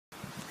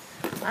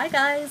Hi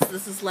guys,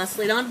 this is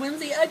Leslie on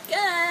Wednesday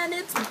again.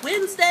 It's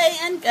Wednesday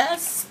and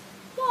guess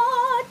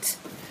what?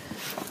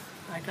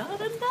 I got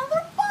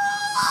another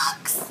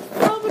box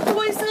from a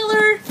toy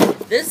seller.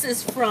 This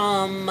is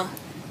from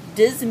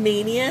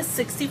Dalmations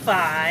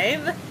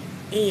 65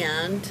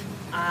 and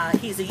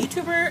he's a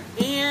YouTuber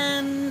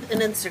and an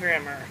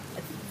Instagrammer.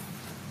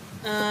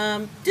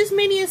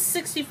 Dalmations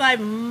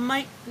 65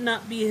 might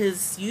not be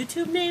his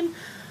YouTube name,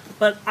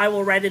 but I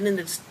will write it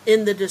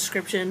in the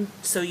description,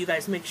 so you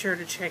guys make sure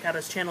to check out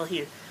his channel.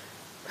 He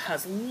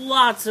has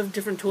lots of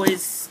different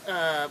toys.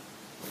 I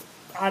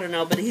don't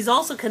know, but he's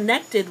also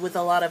connected with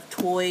a lot of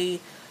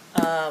toy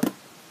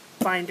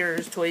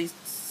finders, toy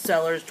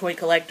sellers, toy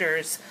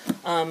collectors.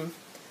 A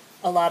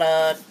lot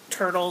of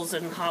Turtles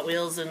and Hot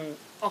Wheels and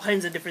all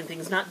kinds of different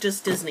things, not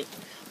just Disney.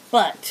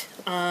 But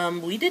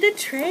we did a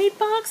trade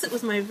box. It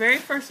was my very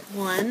first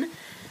one.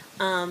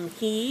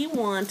 He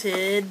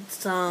wanted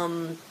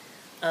some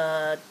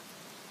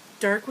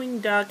Darkwing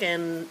Duck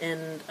and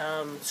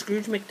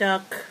Scrooge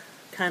McDuck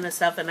kind of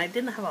stuff, and I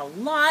didn't have a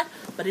lot,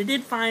 but I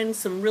did find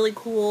some really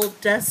cool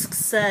desk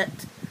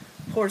set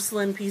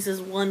porcelain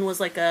pieces. One was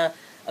like a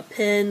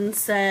pin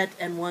set,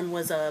 and one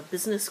was a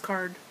business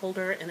card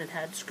holder, and it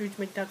had Scrooge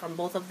McDuck on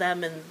both of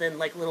them, and then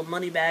like little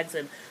money bags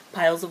and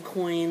piles of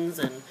coins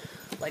and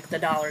like the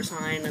dollar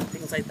sign and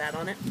things like that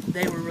on it.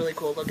 They were really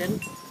cool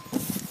looking.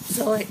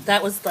 So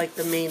that was like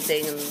the main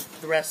thing, and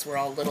the rest were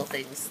all little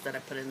things that I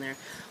put in there.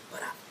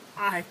 But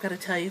I've got to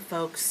tell you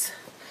folks,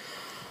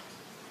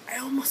 I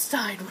almost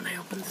died when I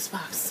opened this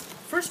box.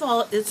 First of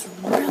all, it's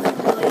really,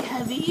 really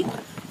heavy,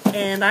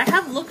 and I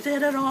have looked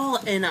at it all,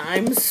 and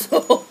I'm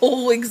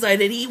so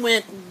excited. He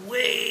went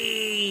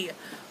way,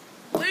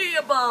 way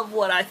above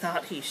what I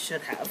thought he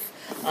should have.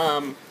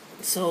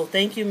 So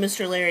thank you,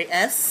 Mr. Larry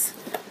S.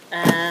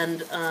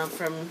 and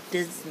from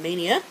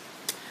Dismania.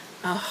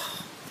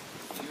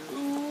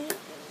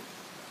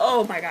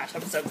 Oh my gosh,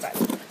 I'm so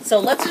excited. So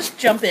let's just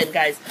jump in,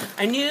 guys.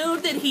 I knew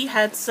that he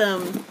had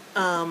some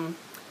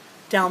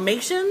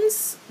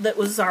Dalmatians. That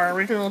was our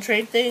original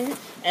trade thing.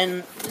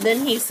 And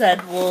then he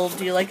said, well,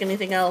 do you like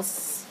anything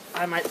else?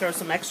 I might throw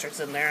some extras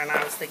in there. And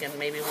I was thinking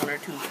maybe 1 or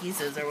 2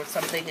 pieces. There was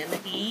something, and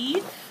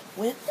he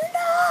went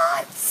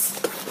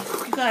nuts.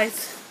 You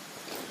guys,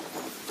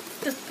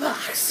 this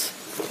box.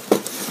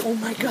 Oh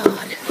my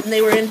god. And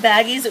they were in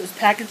baggies. It was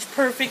packaged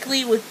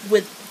perfectly with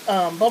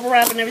bubble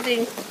wrap and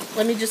everything.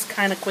 Let me just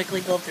kind of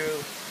quickly go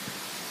through.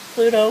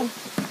 Pluto,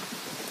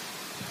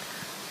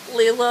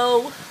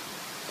 Lilo,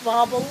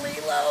 Bobble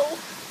Lilo.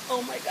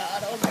 Oh my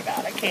god,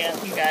 I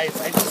can't, you guys,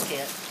 I just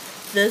can't.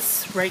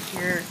 This right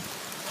here,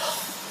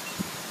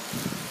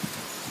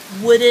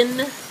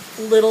 wooden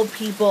little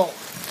people.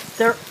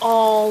 They're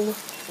all,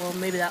 well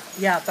maybe that,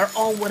 yeah, they're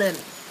all wooden.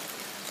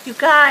 You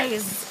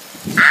guys,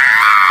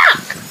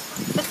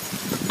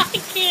 I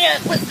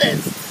can't with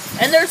this.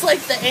 And there's like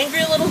the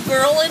angry little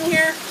girl in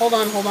here. Hold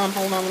on, let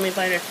me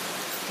find her.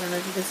 I don't know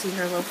if you can see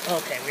her little...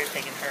 Okay, we're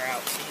taking her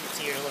out so you can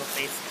see her little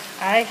face.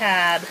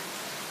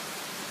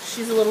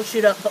 She's a little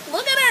chewed up, but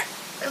look at her!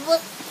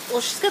 Look, well,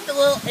 she's got the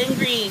little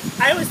angry...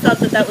 I always thought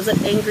that was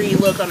an angry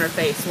look on her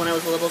face when I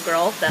was a little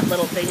girl. That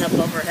little thing up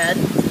over her head.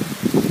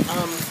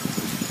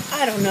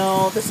 I don't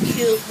know. This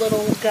cute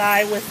little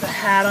guy with the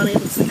hat on. He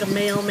looks like a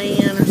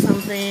mailman or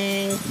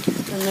something.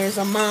 And there's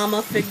a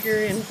mama figure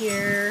in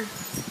here.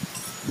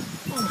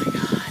 Oh my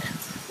god.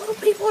 Little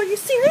people, are you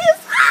serious?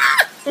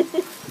 Ah!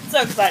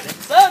 So excited.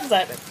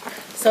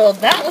 So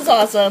that was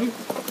awesome.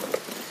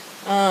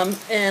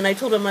 And I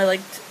told him I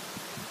liked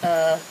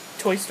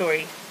Toy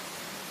Story.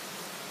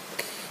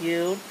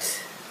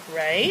 Cute,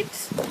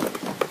 right?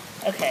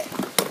 Okay.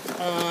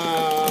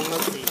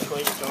 Let's see,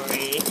 Toy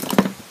Story.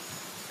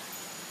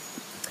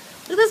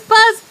 Look at this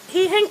Buzz!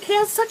 He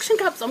has suction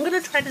cups. I'm gonna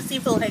try to see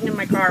if he'll hang in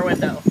my car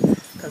window.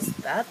 Because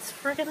that's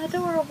freaking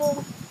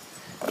adorable.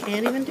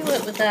 Can't even do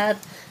it with that.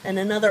 And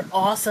another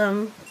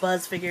awesome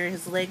Buzz figure.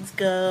 His legs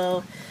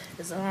go,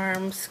 his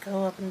arms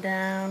go up and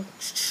down.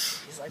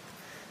 He's like,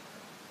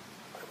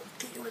 I will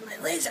get you with my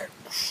laser.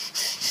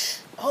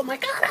 Oh my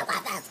god, I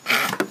love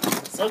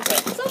that. So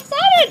good, so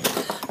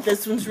excited.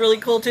 This one's really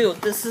cool too.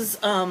 This is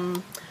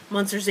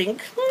Monsters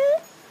Inc.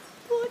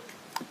 Look,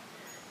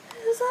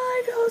 his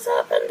eye goes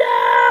up and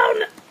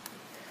down.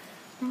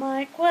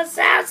 Mike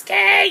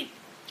Wazowski.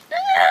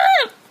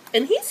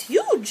 And he's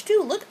huge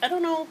too. Look, I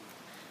don't know.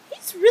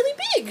 He's really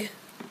big.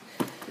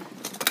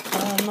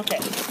 Okay.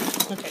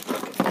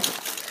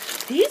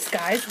 These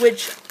guys,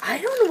 which I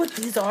don't know what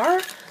these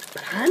are,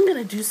 but I'm going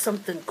to do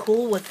something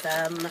cool with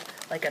them,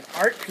 like an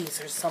art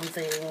piece or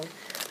something.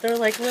 They're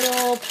like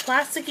little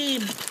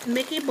plasticky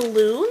Mickey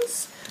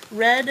balloons,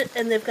 red,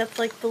 and they've got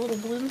like the little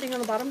balloon thing on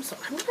the bottom, so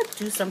I'm going to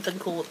do something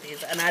cool with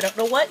these. And I don't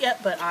know what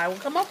yet, but I will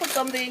come up with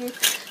something,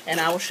 and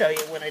I will show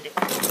you when I do.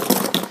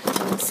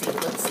 Let's see.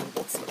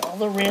 All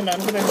the random,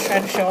 I'm going to try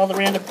to show all the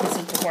random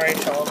pieces before I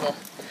show all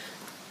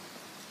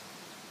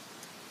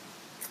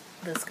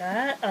this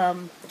guy,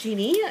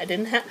 Genie.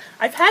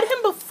 I've had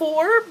him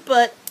before,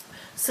 but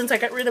since I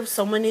got rid of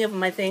so many of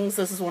my things,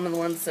 this is one of the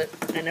ones that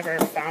I never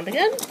found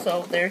again.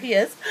 So there he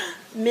is.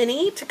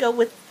 Minnie to go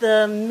with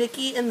the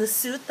Mickey in the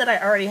suit that I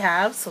already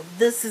have. So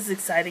this is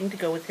exciting to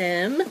go with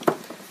him.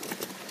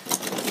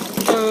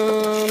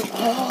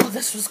 Oh,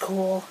 this was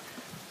cool.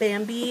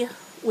 Bambi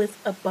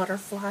with a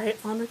butterfly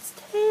on its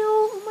tail.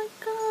 Oh my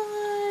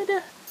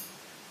god.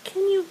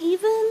 Can you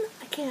even?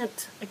 I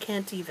can't. I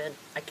can't even.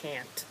 I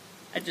can't.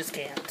 I just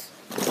can't.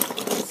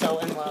 I'm so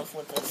in love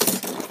with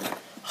this.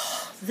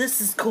 Oh,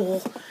 this is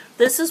cool.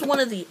 This is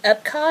one of the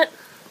Epcot.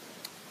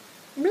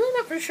 I'm really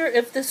not for sure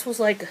if this was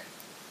like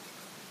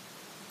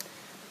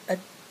a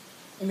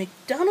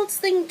McDonald's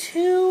thing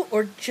too,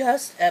 or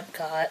just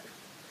Epcot.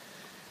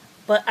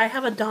 But I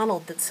have a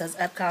Donald that says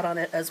Epcot on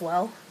it as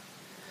well.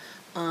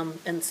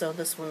 And so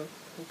this one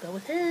will go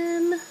with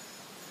him.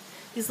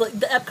 He's like,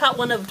 the Epcot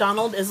one of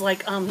Donald is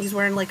like, he's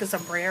wearing like a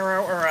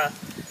sombrero or a,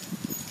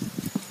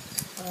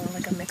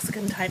 like a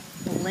Mexican type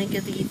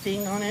blankety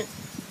thing on it.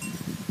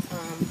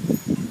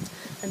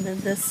 And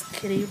then this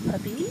kitty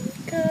puppy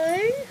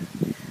guy.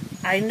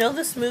 I know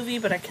this movie,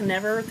 but I can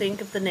never think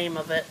of the name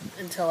of it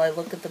until I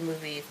look at the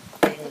movie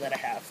thing that I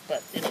have.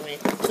 But anyway,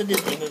 it's a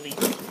Disney movie.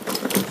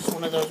 Just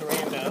one of those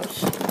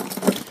randos.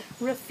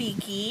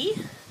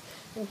 Rafiki.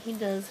 And he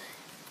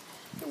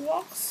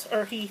walks,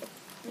 or he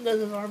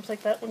does his arms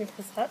like that when he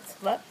press that. So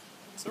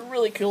that's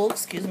really cool.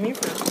 Excuse me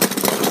for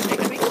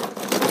making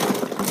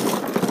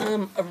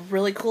a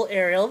really cool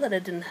Ariel that I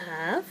didn't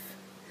have.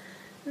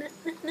 Na,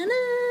 na, na, na.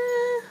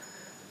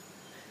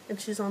 And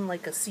she's on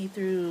like a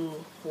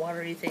see-through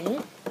watery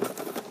thing.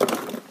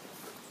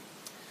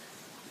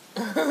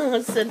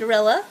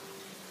 Cinderella.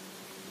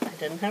 I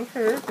didn't have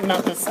her.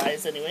 Not this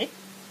size anyway.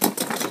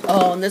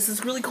 Oh, and this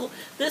is really cool.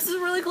 This is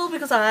really cool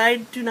because I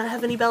do not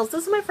have any bells.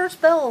 This is my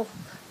first bell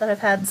that I've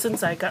had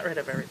since I got rid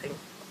of everything.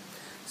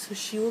 So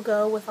she will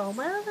go with all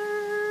my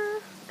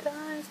other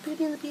guys.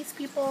 Beauty and the Beast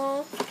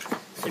people.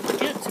 Super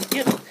cute, super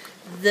cute.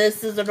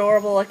 This is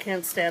adorable. I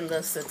can't stand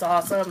this. It's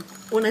awesome.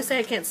 When I say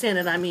I can't stand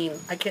it, I mean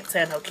I can't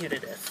stand how cute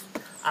it is.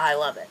 I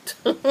love it.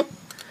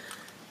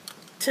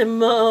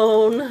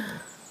 Timon.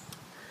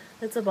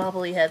 It's a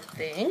bobbly head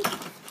thing.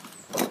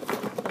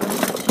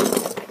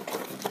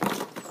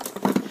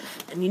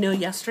 And you know,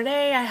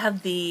 yesterday I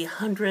had the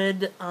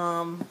 100,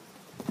 what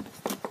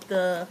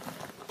are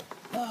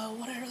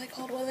they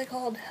called? What are they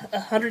called?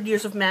 100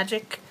 Years of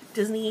Magic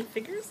Disney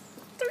figures.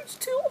 There's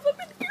 2 of them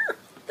in here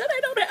that I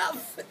don't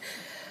have.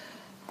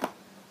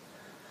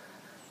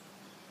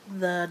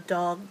 The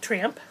dog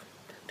Tramp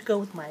to go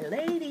with my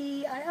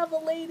lady. I have a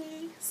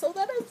lady, so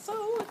that is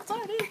so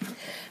exciting.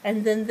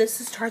 And then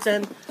this is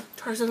Tarzan.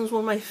 Tarzan is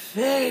one of my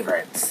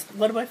favorites.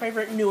 One of my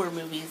favorite newer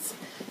movies.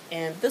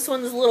 And this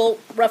one is a little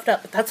roughed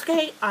up, but that's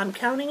okay. I'm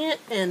counting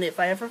it, and if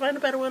I ever find a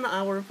better one,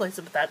 I will replace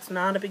it, but that's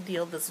not a big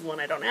deal. This is one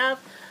I don't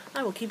have.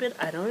 I will keep it.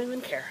 I don't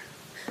even care.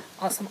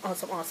 Awesome,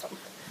 awesome, awesome.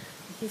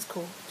 He's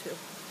cool, too.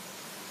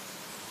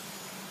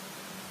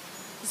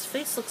 His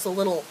face looks a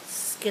little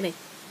skinny.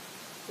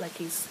 Like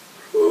he's,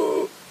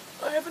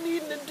 I haven't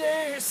eaten in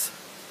days.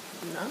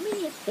 Not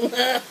me.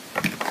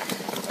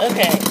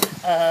 Okay.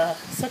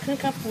 Suction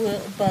Cup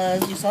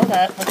Buzz. You saw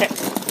that. Okay.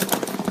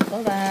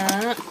 Saw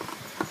that.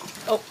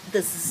 Oh,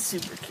 this is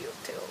super cute,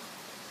 too.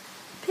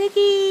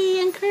 Piggy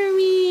and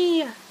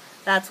Kermie.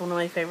 That's one of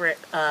my favorite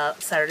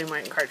Saturday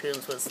morning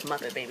cartoons was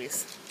Muppet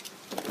Babies.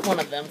 One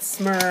of them.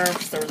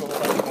 Smurfs. There was a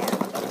little bit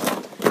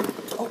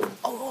more.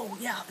 Oh,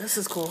 yeah, this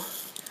is cool.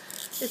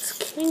 It's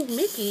King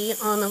Mickey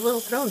on a little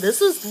throne.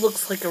 This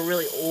looks like a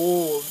really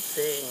old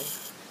thing.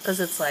 Because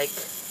it's, like,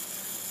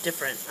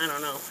 different. I don't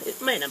know. It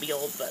might not be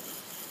old, but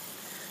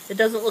it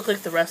doesn't look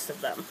like the rest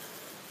of them.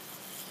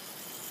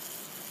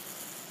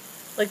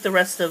 Like the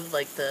rest of,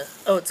 like,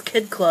 it's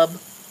Kid Club.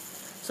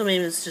 So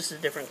maybe it's just a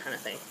different kind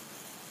of thing.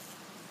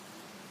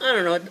 I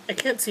don't know. I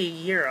can't see a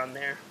year on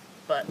there.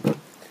 But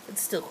it's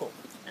still cool.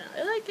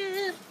 I like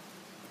it.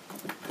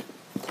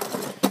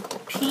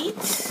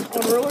 Pete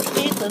on roller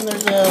skates. And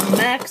there's a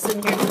Max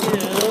in here,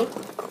 too.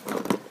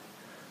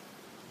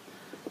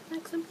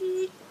 Max and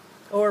Pete.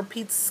 Or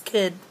Pete's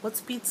kid.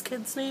 What's Pete's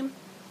kid's name?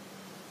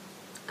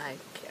 I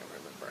can't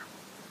remember.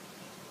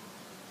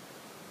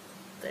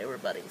 They were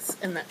buddies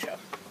in that show.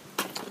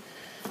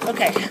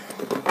 Okay, you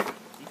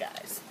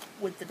guys,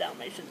 with the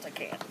Dalmatians, I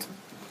can't.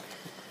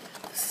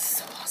 This is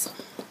so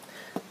awesome.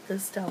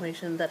 This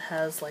Dalmatian that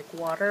has, like,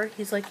 water,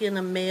 he's, like, in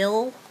a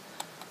mail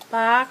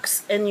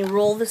box, and you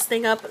roll this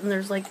thing up, and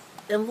there's, like,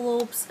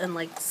 envelopes, and,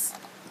 like,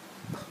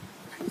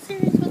 are you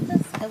serious with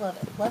this? I love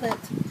it, love it.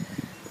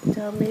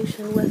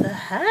 Dalmatian with a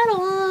hat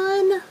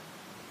on.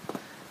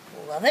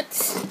 Love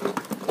it.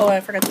 Oh, I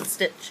forgot the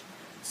Stitch.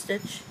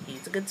 Stitch,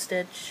 he's a good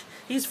Stitch.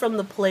 He's from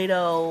the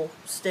Play-Doh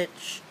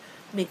Stitch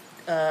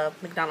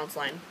McDonald's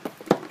line.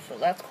 So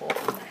that's cool.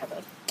 I have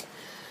a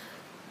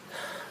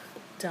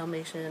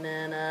Dalmatian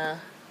and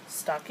a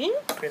stocking.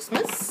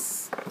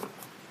 Christmas.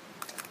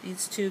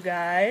 These 2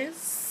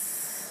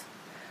 guys.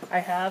 I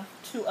have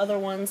 2 other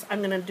ones. I'm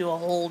going to do a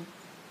whole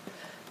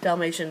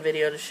Dalmatian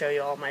video to show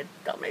you all my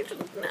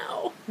Dalmatians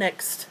now.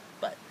 Next.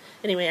 But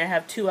Anyway, I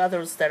have 2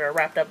 others that are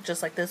wrapped up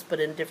just like this, but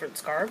in different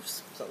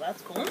scarves. So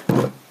that's cool.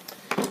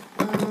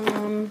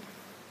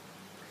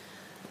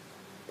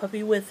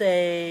 Puppy with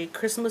a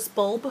Christmas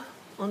bulb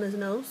on his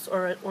nose,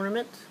 or an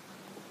ornament.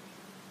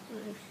 I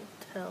don't know if you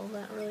can tell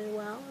that really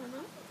well or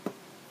not.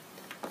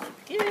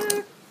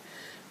 Here.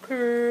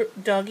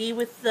 Doggy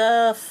with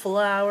the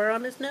flower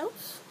on his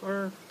nose,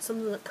 or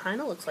something that kind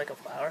of looks like a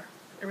flower.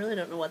 I really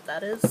don't know what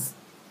that is.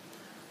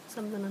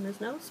 Something on his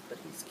nose, but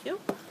he's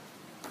cute.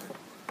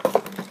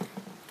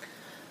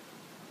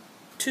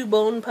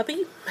 2-bone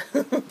puppy.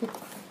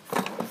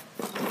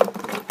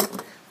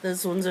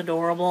 This one's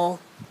adorable.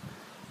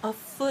 A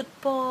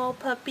football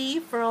puppy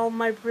for all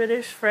my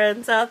British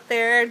friends out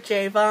there.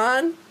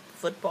 Javon.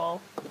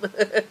 Football.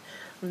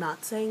 I'm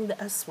not saying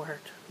the S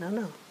word. No,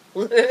 no.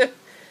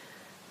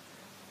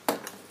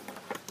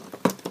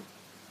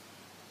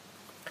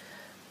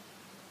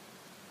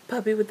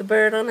 Puppy with the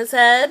bird on his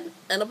head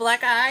and a black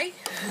eye.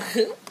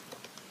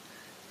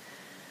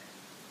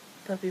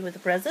 Puppy with a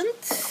present.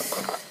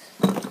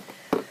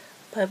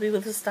 Puppy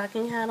with a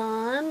stocking hat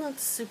on.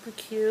 That's super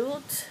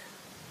cute.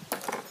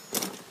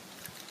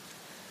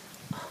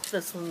 Oh,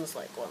 this one's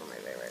like one of my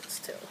favorites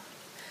too.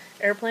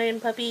 Airplane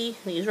puppy.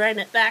 He's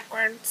riding it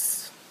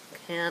backwards.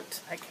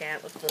 I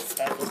can't with this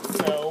stuff.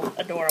 It's so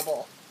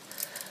adorable.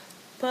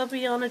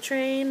 Puppy on a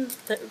train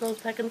that goes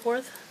back and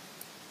forth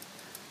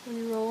when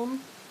you roll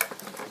them.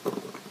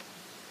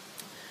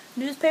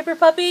 Newspaper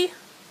puppy?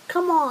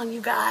 Come on, you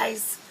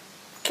guys.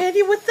 Can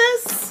you with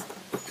this?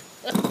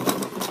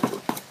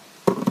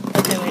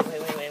 Okay,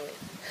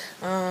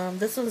 wait.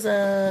 This one's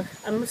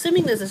I'm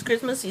assuming this is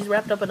Christmas. He's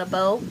wrapped up in a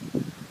bow.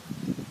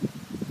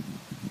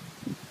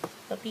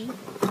 Puppy.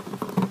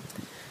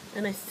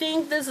 And I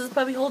think this is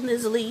Puppy holding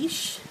his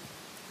leash.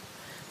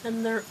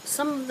 And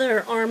some of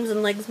their arms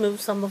and legs move,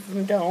 some of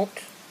them don't.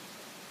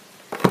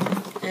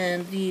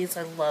 And these,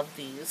 I love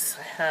these.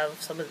 I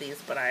have some of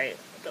these, but I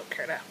don't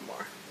care to have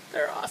more.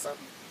 They're awesome.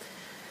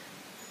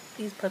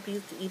 These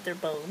puppies to eat their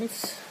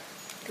bones.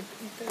 Get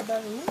to eat their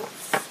bones.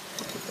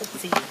 Let's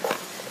see.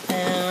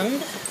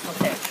 And,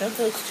 okay, I've showed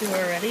those 2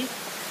 already.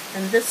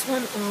 And this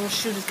one, oh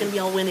shoot, it's going to be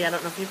all windy. I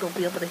don't know if you're going to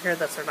be able to hear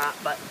this or not,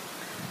 but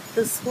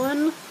this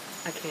one,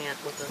 I can't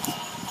with this.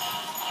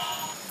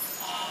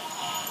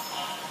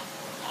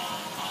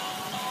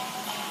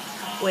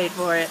 Wait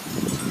for it.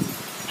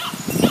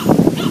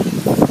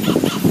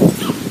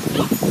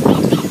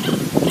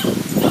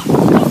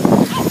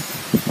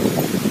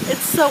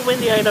 It's so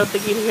windy I don't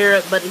think you can hear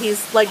it, but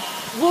he's like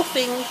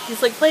woofing,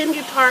 he's like playing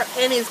guitar,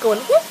 and he's going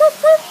woof,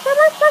 woof, woof,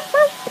 woof, woof,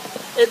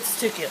 woof. It's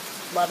too cute.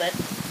 Love it.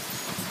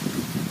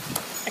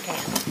 I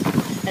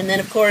can't. And then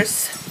of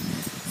course,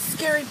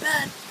 scary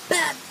bad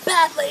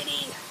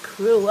lady,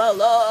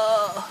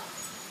 Cruella.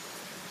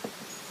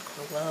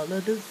 Cruella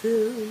de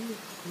Vil.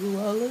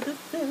 Cruella de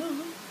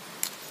Vil.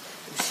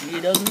 If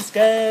she doesn't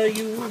scare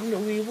you,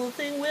 no evil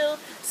thing will.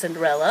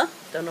 Cinderella.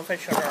 Don't know if I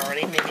showed her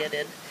already. Maybe I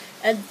did.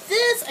 And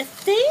this, I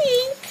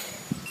think,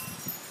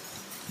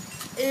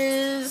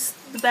 is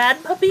the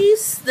bad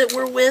puppies that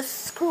were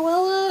with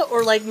Cruella,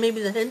 or like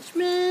maybe the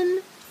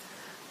henchmen.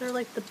 They're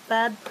like the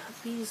bad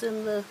puppies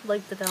and the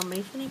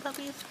Dalmatian-y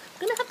puppies.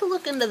 I'm gonna have to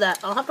look into that.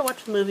 I'll have to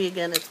watch the movie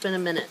again. It's been a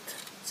minute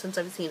since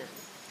I've seen it.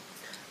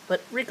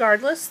 But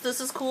regardless, this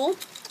is cool.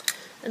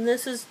 And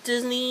this is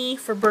Disney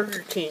for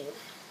Burger King.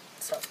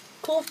 So,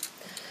 cool.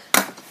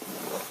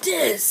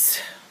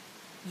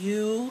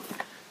 You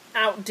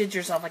outdid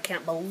yourself. I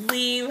can't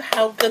believe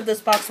how good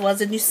this box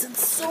was. And you sent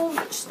so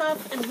much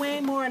stuff and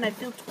way more. And I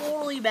feel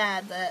totally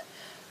bad that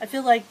I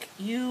feel like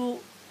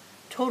you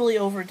totally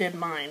overdid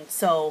mine.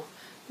 So,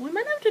 we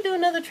might have to do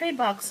another trade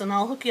box and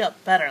I'll hook you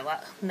up better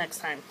next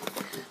time.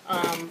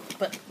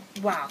 But,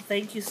 wow.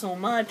 Thank you so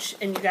much.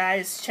 And you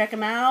guys, check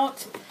him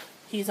out.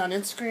 He's on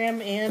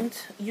Instagram and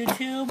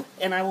YouTube,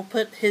 and I will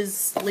put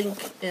his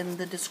link in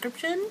the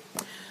description.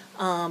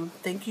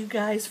 Thank you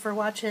guys for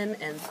watching,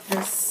 and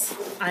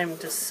I'm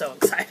just so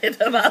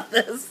excited about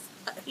this.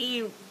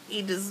 He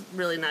just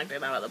really knocked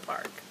it out of the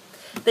park.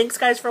 Thanks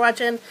guys for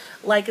watching.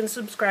 Like and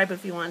subscribe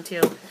if you want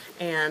to,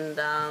 and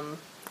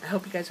I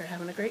hope you guys are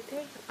having a great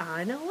day.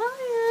 I know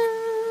I am.